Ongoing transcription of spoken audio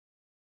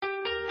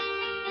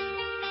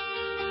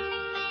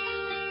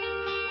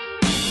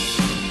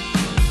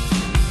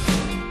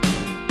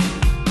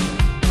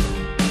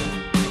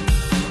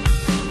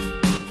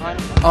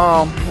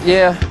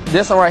Yeah,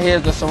 this one right here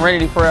is the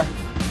Serenity Prayer,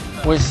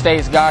 which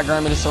states, God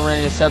grant me the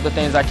serenity to accept the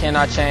things I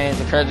cannot change,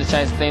 the courage to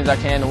change the things I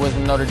can, the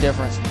wisdom to know the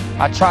difference.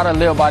 I try to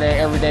live by that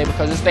every day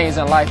because there's things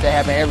in life that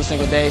happen every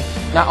single day,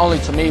 not only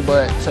to me,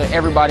 but to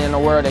everybody in the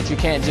world that you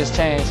can't just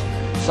change.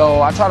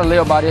 So I try to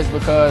live by this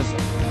because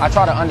I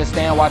try to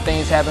understand why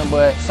things happen,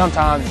 but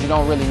sometimes you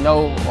don't really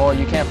know or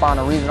you can't find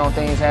a reason on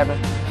things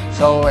happen.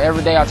 So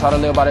every day I try to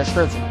live by that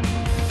scripture.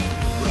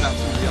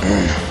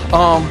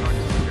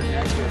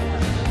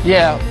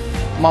 Yeah,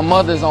 my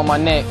mother's on my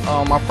neck,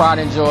 my pride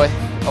and joy,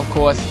 of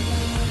course,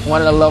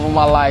 one of the love of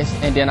my life,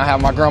 and then I have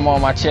my grandma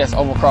on my chest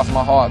over across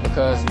my heart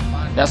because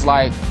that's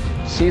like,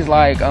 she's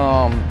like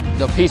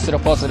the piece of the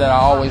puzzle that I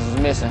always was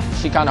missing.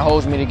 She kind of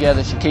holds me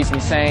together, she keeps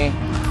me sane.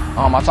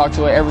 I talk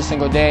to her every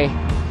single day.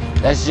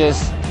 That's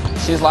just,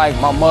 she's like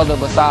my mother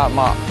beside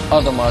my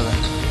other mother.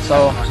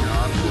 So,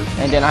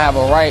 and then I have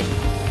a right,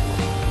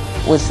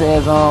 which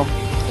says,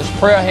 it's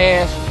prayer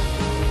hands.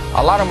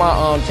 A lot of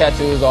my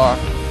tattoos are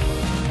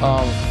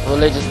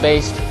religious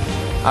based,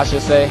 I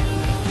should say,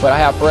 but I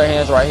have prayer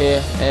hands right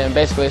here, and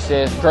basically it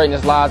says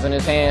greatness lies in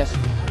his hands,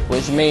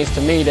 which means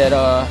to me that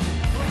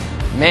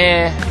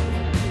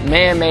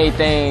man-made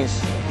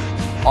things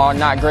are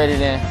not greater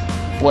than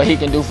what he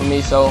can do for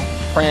me. So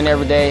praying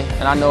every day,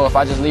 and I know if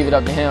I just leave it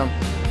up to him,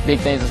 big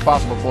things is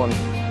possible for me.